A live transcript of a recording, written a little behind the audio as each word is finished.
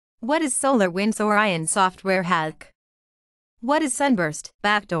What is SolarWinds Orion software hack? What is SUNBURST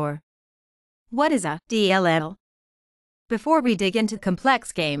Backdoor? What is a DLL? Before we dig into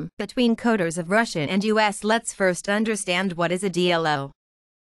complex game between coders of Russian and US, let's first understand what is a DLL.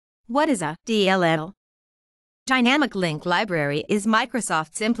 What is a DLL? Dynamic Link Library is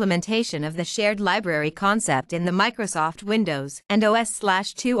Microsoft's implementation of the shared library concept in the Microsoft Windows and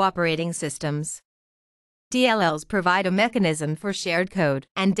OS/2 operating systems. DLLs provide a mechanism for shared code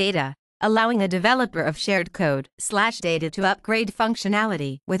and data, allowing a developer of shared code/data to upgrade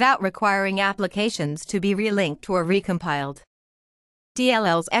functionality without requiring applications to be relinked or recompiled.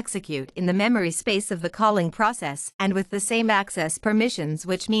 DLLs execute in the memory space of the calling process and with the same access permissions,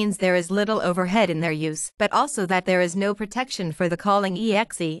 which means there is little overhead in their use, but also that there is no protection for the calling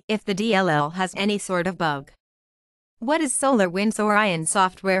exe if the DLL has any sort of bug. What is SolarWinds Orion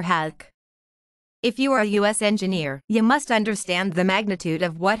software hack? If you are a US engineer, you must understand the magnitude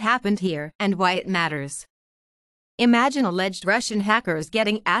of what happened here and why it matters. Imagine alleged Russian hackers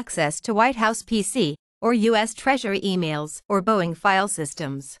getting access to White House PC, or US Treasury emails, or Boeing file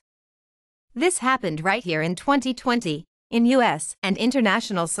systems. This happened right here in 2020, in US and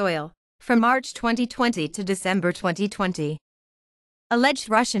international soil, from March 2020 to December 2020. Alleged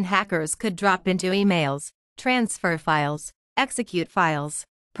Russian hackers could drop into emails, transfer files, execute files,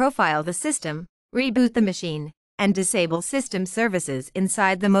 profile the system, reboot the machine, and disable system services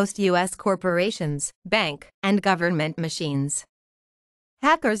inside the most US corporations, bank, and government machines.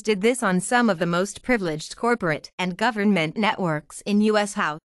 Hackers did this on some of the most privileged corporate and government networks in US.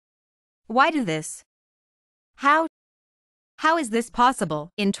 How? Why do this? How is this possible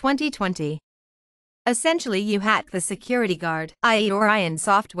in 2020? Essentially, you hack the security guard, i.e. Orion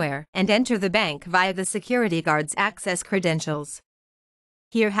software, and enter the bank via the security guard's access credentials.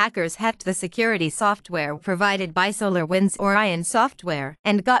 Here, hackers hacked the security software provided by SolarWinds Orion software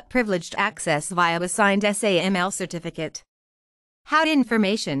and got privileged access via a signed SAML certificate. How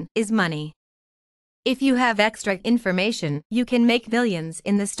information is money. If you have extra information, you can make millions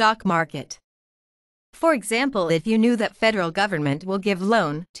in the stock market. For example, if you knew that federal government will give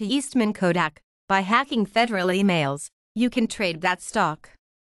loan to Eastman Kodak by hacking federal emails, you can trade that stock.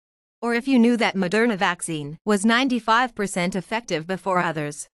 Or if you knew that Moderna vaccine was 95% effective before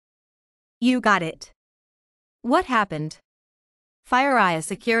others. You got it. What happened? FireEye, a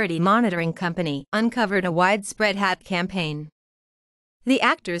security monitoring company, uncovered a widespread hack campaign. The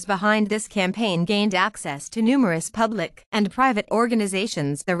actors behind this campaign gained access to numerous public and private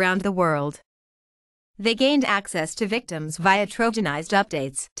organizations around the world. They gained access to victims via Trojanized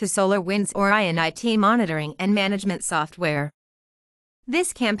updates to SolarWinds Orion IT monitoring and management software.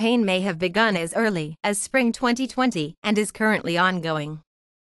 This campaign may have begun as early as spring 2020 and is currently ongoing.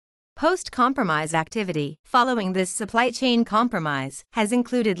 Post-compromise activity following this supply chain compromise has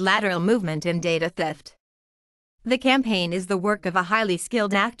included lateral movement and data theft. The campaign is the work of a highly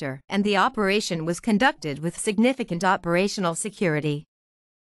skilled actor, and the operation was conducted with significant operational security.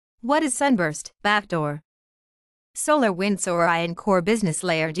 What is SUNBURST Backdoor? SolarWinds Orion Core Business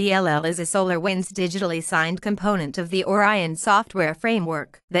Layer DLL is a SolarWinds digitally signed component of the Orion software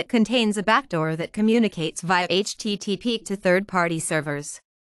framework that contains a backdoor that communicates via HTTP to third-party servers.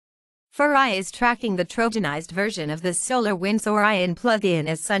 FireEye is tracking the Trojanized version of the SolarWinds Orion plugin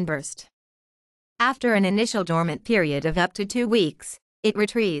as SUNBURST. After an initial dormant period of up to 2 weeks, it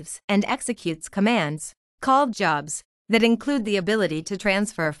retrieves and executes commands, called jobs, that include the ability to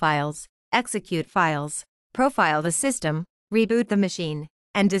transfer files, execute files, profile the system, reboot the machine,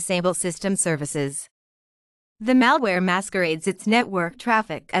 and disable system services. The malware masquerades its network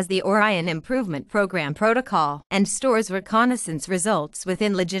traffic as the Orion Improvement Program protocol and stores reconnaissance results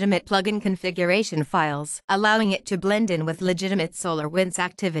within legitimate plugin configuration files, allowing it to blend in with legitimate SolarWinds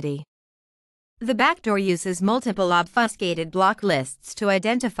activity. The backdoor uses multiple obfuscated block lists to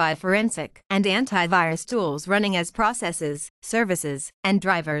identify forensic and antivirus tools running as processes, services, and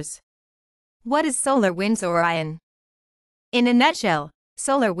drivers. What is SolarWinds Orion? In a nutshell,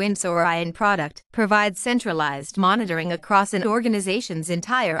 SolarWinds Orion product provides centralized monitoring across an organization's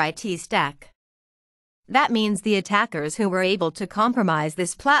entire IT stack. That means the attackers who were able to compromise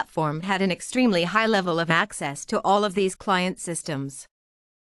this platform had an extremely high level of access to all of these client systems.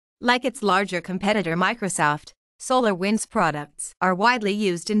 Like its larger competitor Microsoft, SolarWinds products are widely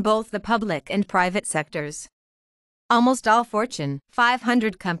used in both the public and private sectors. Almost all Fortune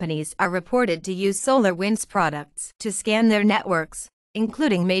 500 companies are reported to use SolarWinds products to scan their networks,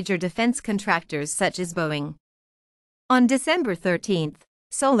 including major defense contractors such as Boeing. On December 13,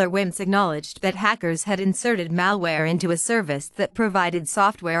 SolarWinds acknowledged that hackers had inserted malware into a service that provided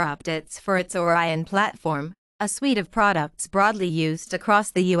software updates for its Orion platform, a suite of products broadly used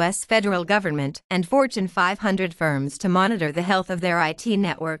across the U.S. federal government and Fortune 500 firms to monitor the health of their IT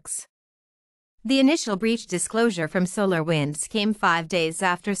networks. The initial breach disclosure from SolarWinds came 5 days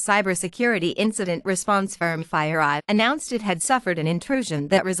after cybersecurity incident response firm FireEye announced it had suffered an intrusion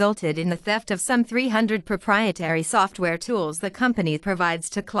that resulted in the theft of some 300 proprietary software tools the company provides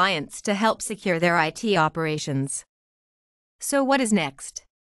to clients to help secure their IT operations. So what is next?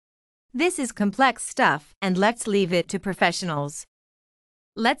 This is complex stuff, and let's leave it to professionals.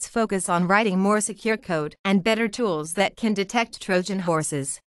 Let's focus on writing more secure code and better tools that can detect Trojan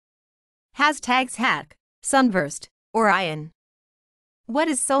horses. Hashtags hack, SUNBURST, Orion. What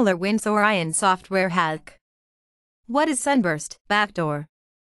is SolarWinds Orion software hack? What is SUNBURST Backdoor?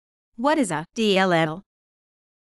 What is a DLL?